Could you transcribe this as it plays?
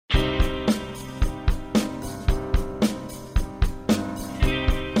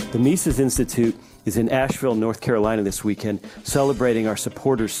The Mises Institute is in Asheville, North Carolina this weekend, celebrating our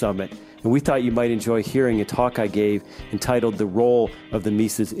Supporters Summit. And we thought you might enjoy hearing a talk I gave entitled The Role of the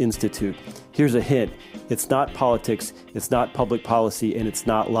Mises Institute. Here's a hint. It's not politics, it's not public policy, and it's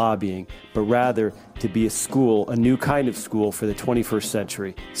not lobbying, but rather to be a school, a new kind of school for the 21st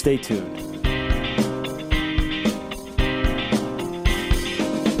century. Stay tuned.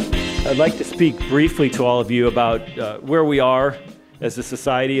 I'd like to speak briefly to all of you about where we are as a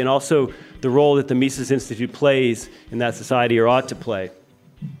society and also the role that the Mises Institute plays in that society or ought to play.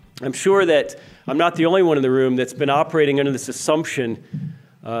 I'm sure that I'm not the only one in the room that's been operating under this assumption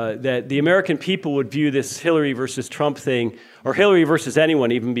that the American people would view this Hillary versus Trump thing, or Hillary versus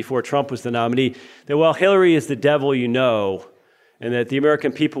anyone even before Trump was the nominee, that, well, Hillary is the devil you know, and that the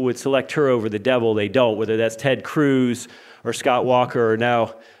American people would select her over the devil they don't, whether that's Ted Cruz or Scott Walker or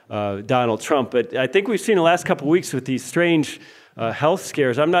now Donald Trump. But I think we've seen the last couple of weeks with these strange health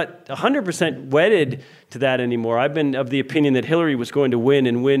scares. I'm not 100% wedded to that anymore. I've been of the opinion that Hillary was going to win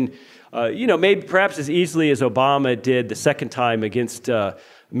and win, maybe perhaps as easily as Obama did the second time against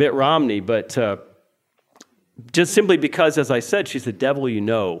Mitt Romney, but just simply because, as I said, she's the devil you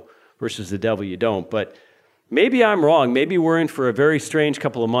know versus the devil you don't. But maybe I'm wrong. Maybe we're in for a very strange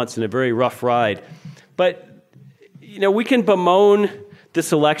couple of months and a very rough ride. But, we can bemoan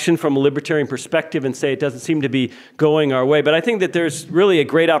this election from a libertarian perspective and say it doesn't seem to be going our way. But I think that there's really a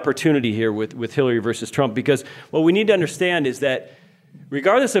great opportunity here with Hillary versus Trump, because what we need to understand is that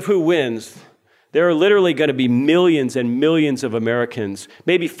regardless of who wins, there are literally going to be millions and millions of Americans,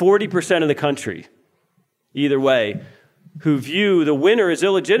 maybe 40% of the country, either way, who view the winner as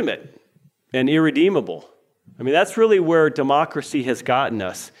illegitimate and irredeemable. I mean, that's really where democracy has gotten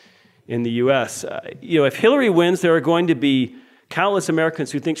us in the U.S. If Hillary wins, there are going to be countless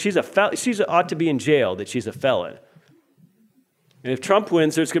Americans who think she ought to be in jail, that she's a felon. And if Trump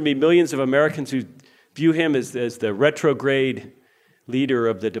wins, there's going to be millions of Americans who view him as the retrograde leader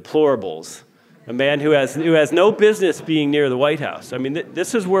of the deplorables, a man who has no business being near the White House. I mean,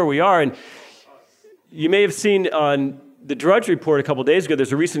 this is where we are. And you may have seen on the Drudge Report a couple days ago,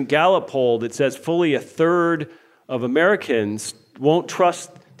 there's a recent Gallup poll that says fully a third of Americans won't trust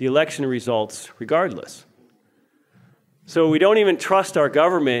the election results regardless. So we don't even trust our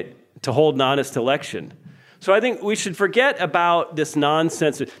government to hold an honest election. So I think we should forget about this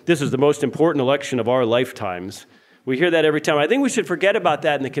nonsense. This is the most important election of our lifetimes. We hear that every time. I think we should forget about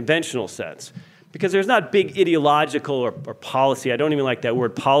that in the conventional sense, because there's not big ideological or policy, I don't even like that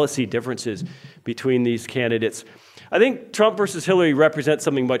word, policy differences between these candidates. I think Trump versus Hillary represents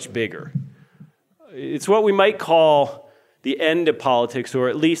something much bigger. It's what we might call the end of politics, or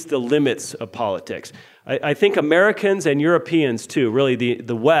at least the limits of politics. I think Americans and Europeans too, really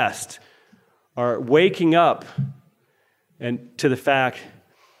the West, are waking up to the fact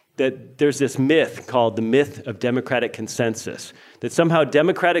that there's this myth called the myth of democratic consensus, that somehow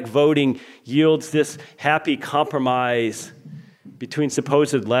democratic voting yields this happy compromise between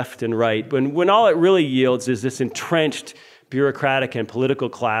supposed left and right, when all it really yields is this entrenched bureaucratic and political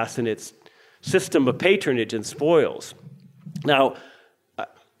class and its system of patronage and spoils. Now,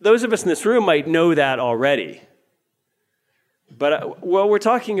 those of us in this room might know that already. But what we're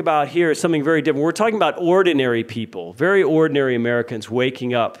talking about here is something very different. We're talking about ordinary people, very ordinary Americans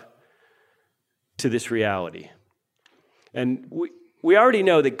waking up to this reality. And we already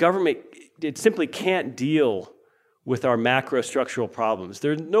know that government, it simply can't deal with our macro structural problems.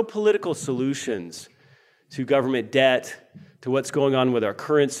 There are no political solutions to government debt, to what's going on with our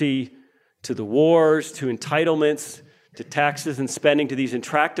currency, to the wars, to entitlements, to taxes and spending, to these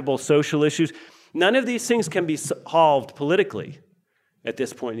intractable social issues. None of these things can be solved politically at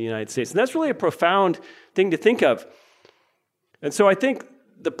this point in the United States. And that's really a profound thing to think of. And so I think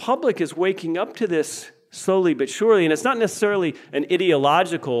the public is waking up to this slowly but surely, and it's not necessarily an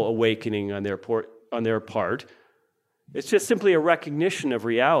ideological awakening on their part. It's just simply a recognition of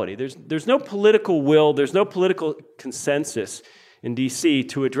reality. There's no political will, there's no political consensus in D.C.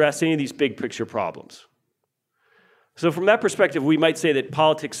 to address any of these big picture problems. So from that perspective, we might say that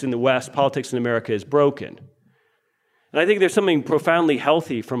politics in the West, politics in America is broken. And I think there's something profoundly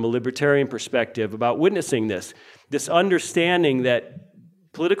healthy from a libertarian perspective about witnessing this understanding that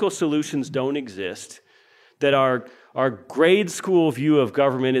political solutions don't exist, that our grade school view of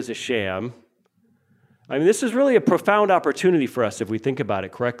government is a sham. I mean, this is really a profound opportunity for us if we think about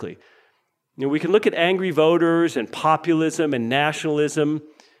it correctly. We can look at angry voters and populism and nationalism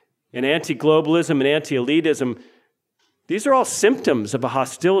and anti-globalism and anti-elitism. These are all symptoms of a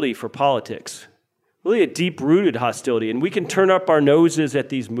hostility for politics. really a deep-rooted hostility. And we can turn up our noses at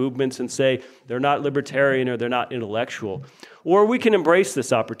these movements and say they're not libertarian or they're not intellectual. Or we can embrace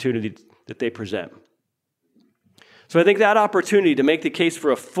this opportunity that they present. So I think that opportunity to make the case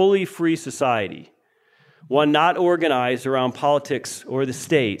for a fully free society, one not organized around politics or the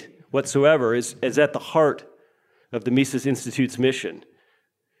state whatsoever, is at the heart of the Mises Institute's mission.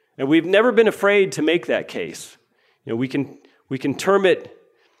 And we've never been afraid to make that case. We can term it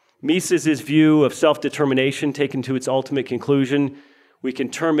Mises's view of self-determination taken to its ultimate conclusion. We can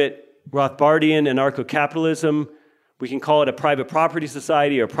term it Rothbardian anarcho-capitalism. We can call it a private property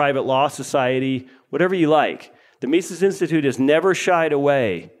society or private law society, whatever you like. The Mises Institute has never shied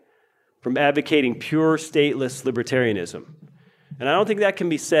away from advocating pure stateless libertarianism. And I don't think that can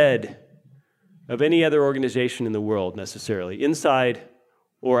be said of any other organization in the world necessarily, inside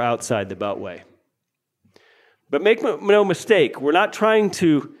or outside the Beltway. But make no mistake, we're not trying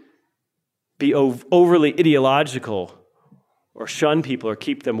to be overly ideological or shun people or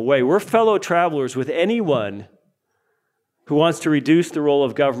keep them away. We're fellow travelers with anyone who wants to reduce the role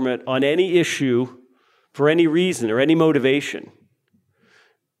of government on any issue for any reason or any motivation.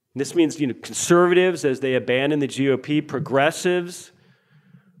 And this means, conservatives as they abandon the GOP, progressives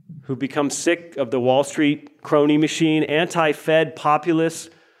who become sick of the Wall Street crony machine, anti-Fed populists,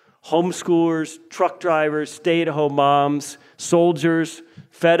 homeschoolers, truck drivers, stay-at-home moms, soldiers,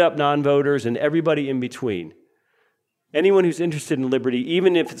 fed-up non-voters, and everybody in between. Anyone who's interested in liberty,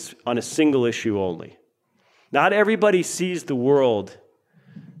 even if it's on a single issue only. Not everybody sees the world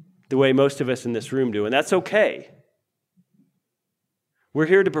the way most of us in this room do, and that's okay. We're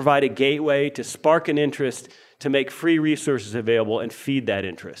here to provide a gateway, to spark an interest, to make free resources available and feed that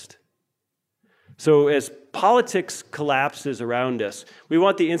interest. So as politics collapses around us, we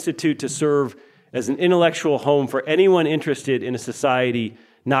want the Institute to serve as an intellectual home for anyone interested in a society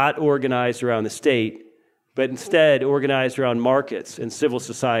not organized around the state, but instead organized around markets and civil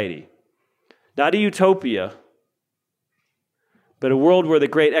society. Not a utopia, but a world where the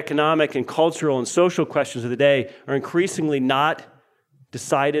great economic and cultural and social questions of the day are increasingly not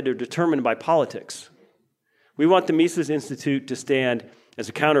decided or determined by politics. We want the Mises Institute to stand as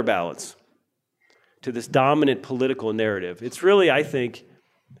a counterbalance to this dominant political narrative. It's really, I think,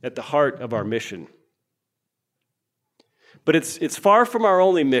 at the heart of our mission. But it's far from our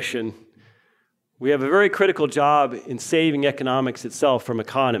only mission. We have a very critical job in saving economics itself from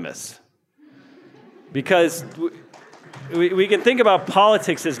economists. Because we can think about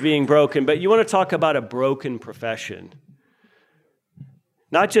politics as being broken, but you want to talk about a broken profession.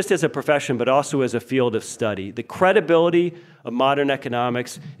 Not just as a profession, but also as a field of study. The credibility of modern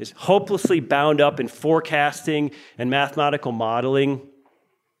economics is hopelessly bound up in forecasting and mathematical modeling,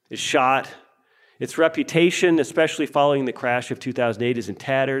 is shot. Its reputation, especially following the crash of 2008, is in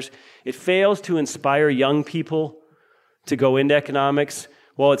tatters. It fails to inspire young people to go into economics,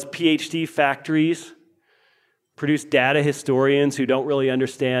 while its PhD factories produce data historians who don't really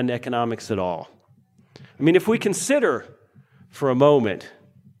understand economics at all. I mean, if we consider for a moment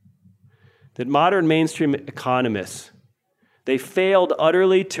that modern mainstream economists, they failed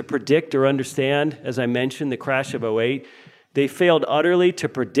utterly to predict or understand, as I mentioned, the crash of 2008. They failed utterly to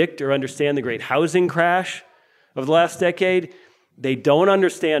predict or understand the great housing crash of the last decade. They don't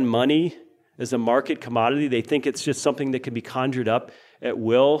understand money as a market commodity. They think it's just something that can be conjured up at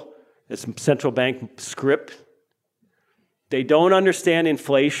will as central bank script. They don't understand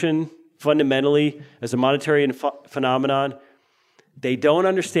inflation fundamentally as a monetary phenomenon. They don't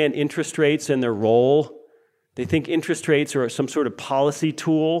understand interest rates and their role. They think interest rates are some sort of policy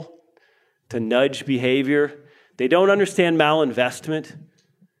tool to nudge behavior. They don't understand malinvestment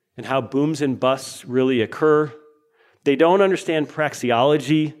and how booms and busts really occur. They don't understand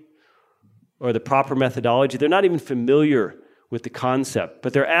praxeology or the proper methodology. They're not even familiar with the concept,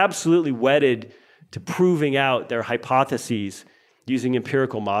 but they're absolutely wedded to proving out their hypotheses using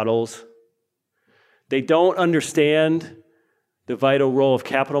empirical models. They don't understand the vital role of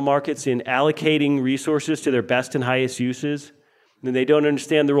capital markets in allocating resources to their best and highest uses. And they don't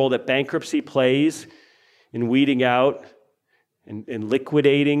understand the role that bankruptcy plays in weeding out and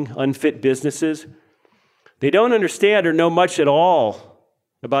liquidating unfit businesses. They don't understand or know much at all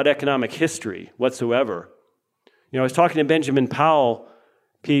about economic history whatsoever. I was talking to Benjamin Powell,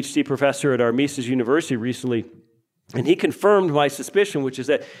 PhD professor at our Mises University recently, and he confirmed my suspicion, which is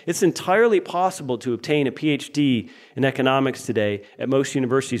that it's entirely possible to obtain a PhD in economics today at most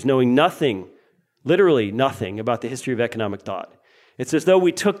universities knowing nothing, literally nothing, about the history of economic thought. It's as though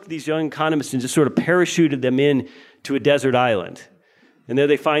we took these young economists and just sort of parachuted them in to a desert island. And there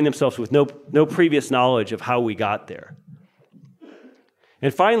they find themselves with no previous knowledge of how we got there.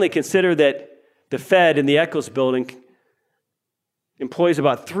 And finally, consider that the Fed in the Eccles building employs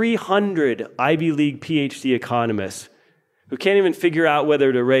about 300 Ivy League PhD economists who can't even figure out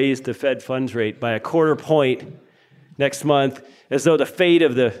whether to raise the Fed funds rate by a quarter point next month, as though the fate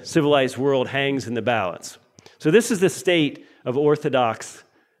of the civilized world hangs in the balance. So this is the state of orthodox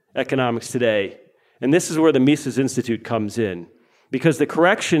economics today. And this is where the Mises Institute comes in, because the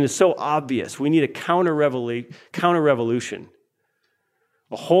correction is so obvious. We need a counter-revolution,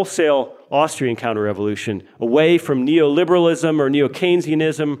 a wholesale Austrian counter-revolution, away from neoliberalism or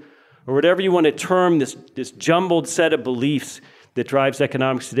neo-Keynesianism, or whatever you want to term this jumbled set of beliefs that drives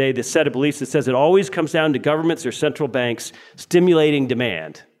economics today, this set of beliefs that says it always comes down to governments or central banks stimulating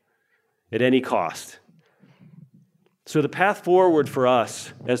demand at any cost. So the path forward for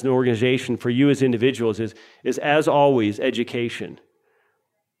us as an organization, for you as individuals, is as always, education.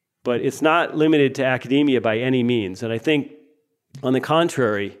 But it's not limited to academia by any means. And I think, on the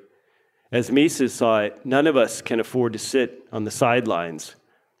contrary, as Mises saw it, none of us can afford to sit on the sidelines.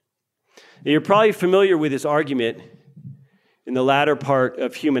 Now, you're probably familiar with his argument in the latter part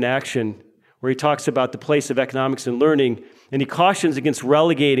of Human Action, where he talks about the place of economics and learning, and he cautions against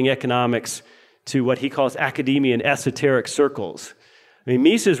relegating economics to what he calls academia and esoteric circles. I mean,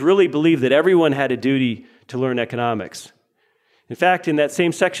 Mises really believed that everyone had a duty to learn economics. In fact, in that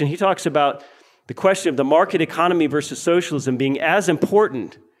same section, he talks about the question of the market economy versus socialism being as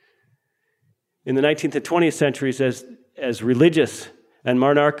important in the 19th and 20th centuries as religious and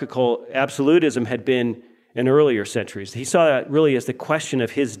monarchical absolutism had been in earlier centuries. He saw that really as the question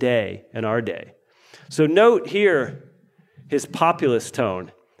of his day and our day. So note here his populist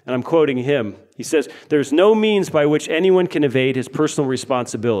tone, and I'm quoting him. He says, "There's no means by which anyone can evade his personal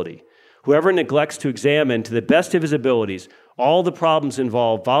responsibility. Whoever neglects to examine to the best of his abilities all the problems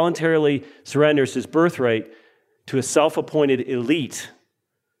involved voluntarily surrenders his birthright to a self-appointed elite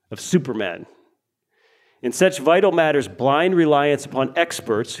of supermen. In such vital matters, blind reliance upon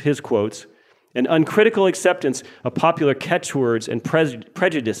experts," his quotes, "and uncritical acceptance of popular catchwords and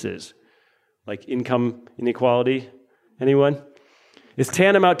prejudices," like income inequality, anyone? "is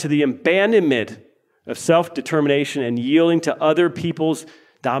tantamount to the abandonment of self-determination and yielding to other people's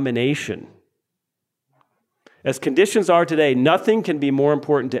domination. As conditions are today, nothing can be more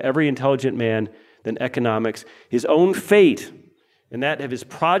important to every intelligent man than economics. His own fate and that of his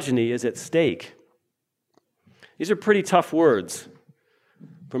progeny is at stake." These are pretty tough words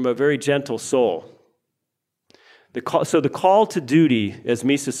from a very gentle soul. So the call to duty, as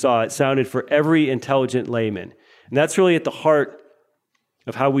Mises saw it, sounded for every intelligent layman. And that's really at the heart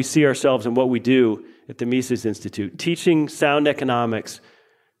of how we see ourselves and what we do at the Mises Institute, teaching sound economics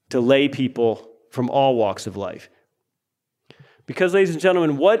to lay people from all walks of life. Because, ladies and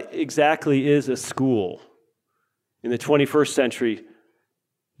gentlemen, what exactly is a school in the 21st century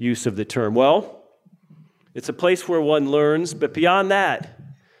use of the term? Well, it's a place where one learns, but beyond that,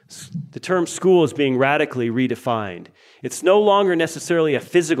 the term school is being radically redefined. It's no longer necessarily a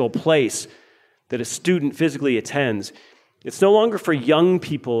physical place that a student physically attends. It's no longer for young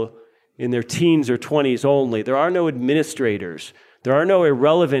people in their teens or 20s only. There are no administrators. There are no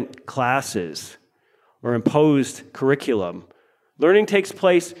irrelevant classes or imposed curriculum. Learning takes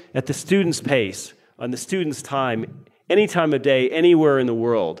place at the student's pace, on the student's time, any time of day, anywhere in the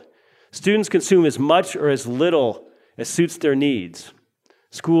world. Students consume as much or as little as suits their needs.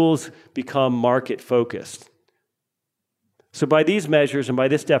 Schools become market-focused. So by these measures and by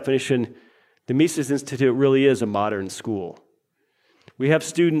this definition, the Mises Institute really is a modern school. We have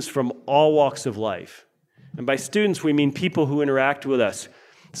students from all walks of life. And by students, we mean people who interact with us.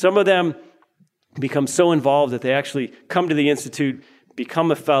 Some of them become so involved that they actually come to the Institute,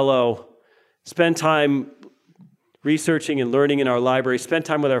 become a fellow, spend time researching and learning in our library, spend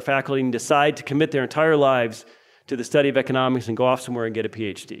time with our faculty, and decide to commit their entire lives to the study of economics and go off somewhere and get a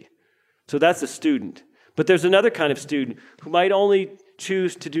PhD. So that's a student. But there's another kind of student who might only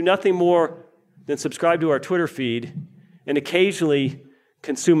choose to do nothing more than subscribe to our Twitter feed and occasionally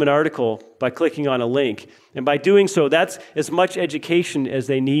consume an article by clicking on a link. And by doing so, that's as much education as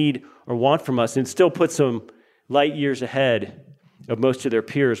they need or want from us, and it still puts them light years ahead of most of their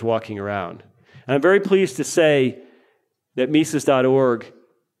peers walking around. And I'm very pleased to say that Mises.org,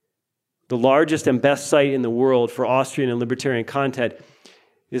 the largest and best site in the world for Austrian and libertarian content,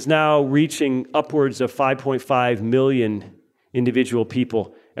 is now reaching upwards of 5.5 million individual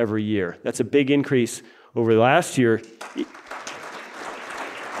people every year. That's a big increase over the last year,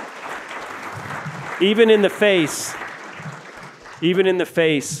 even in the face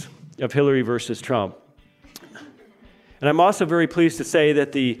of Hillary versus Trump. And I'm also very pleased to say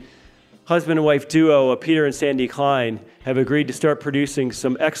that the husband and wife duo of Peter and Sandy Klein have agreed to start producing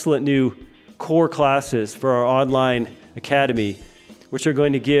some excellent new core classes for our online academy, which are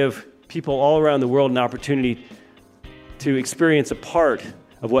going to give people all around the world an opportunity to experience a part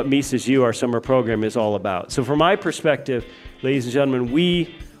of what Mises U, our summer program, is all about. So from my perspective, ladies and gentlemen,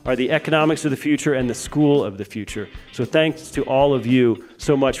 we are the economics of the future and the school of the future. So thanks to all of you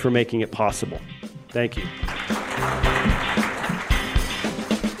so much for making it possible. Thank you.